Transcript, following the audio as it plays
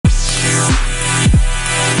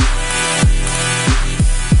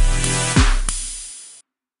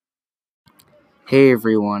Hey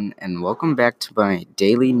everyone, and welcome back to my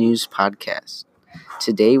daily news podcast.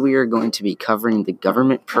 Today we are going to be covering the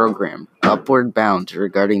government program Upward Bound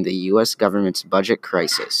regarding the U.S. government's budget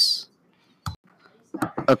crisis.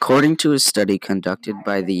 According to a study conducted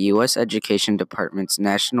by the U.S. Education Department's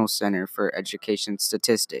National Center for Education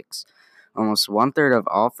Statistics, almost one-third of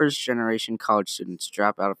all first-generation college students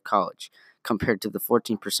drop out of college, compared to the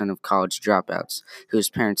 14% of college dropouts whose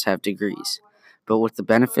parents have degrees. But with the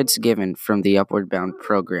benefits given from the Upward Bound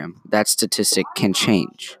program, that statistic can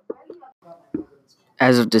change.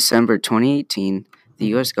 As of December 2018, the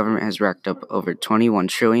U.S. government has racked up over $21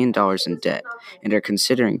 trillion in debt and are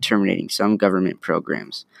considering terminating some government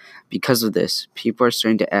programs. Because of this, people are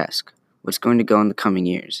starting to ask, what's going to go in the coming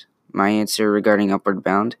years? My answer regarding Upward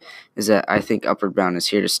Bound is that I think Upward Bound is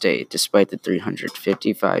here to stay despite the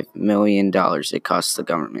 $355 million it costs the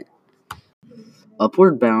government.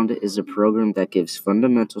 Upward Bound is a program that gives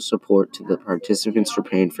fundamental support to the participants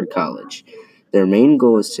preparing for college. Their main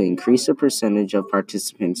goal is to increase the percentage of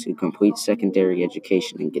participants who complete secondary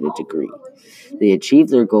education and get a degree. They achieve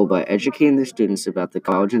their goal by educating their students about the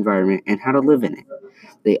college environment and how to live in it.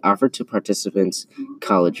 They offer to participants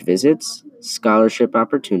college visits, scholarship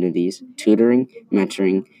opportunities, tutoring,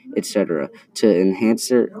 mentoring, etc., to enhance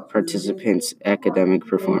their participants' academic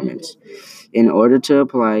performance. In order to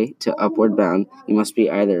apply to Upward Bound, you must be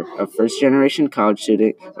either a first-generation college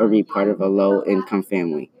student or be part of a low-income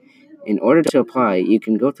family. In order to apply, you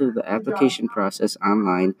can go through the application process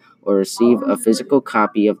online or receive a physical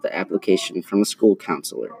copy of the application from a school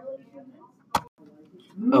counselor.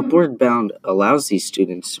 Upward Bound allows these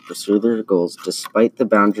students to pursue their goals despite the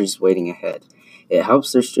boundaries waiting ahead. It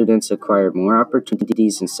helps their students acquire more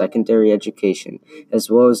opportunities in secondary education,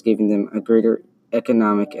 as well as giving them a greater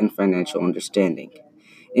economic and financial understanding.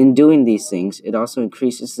 In doing these things, it also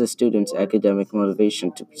increases the students' academic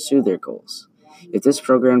motivation to pursue their goals. If this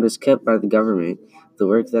program is kept by the government, the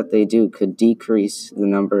work that they do could decrease the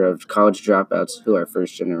number of college dropouts who are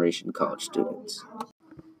first-generation college students.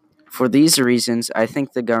 For these reasons, I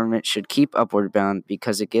think the government should keep Upward Bound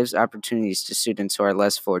because it gives opportunities to students who are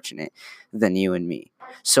less fortunate than you and me.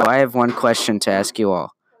 So I have one question to ask you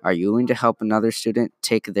all. Are you willing to help another student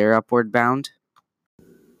take their Upward Bound?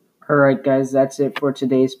 All right, guys, that's it for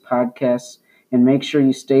today's podcast. And make sure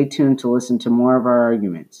you stay tuned to listen to more of our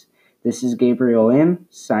arguments. This is Gabriel M.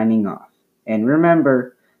 signing off. And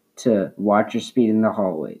remember to watch your speed in the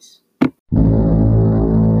hallways.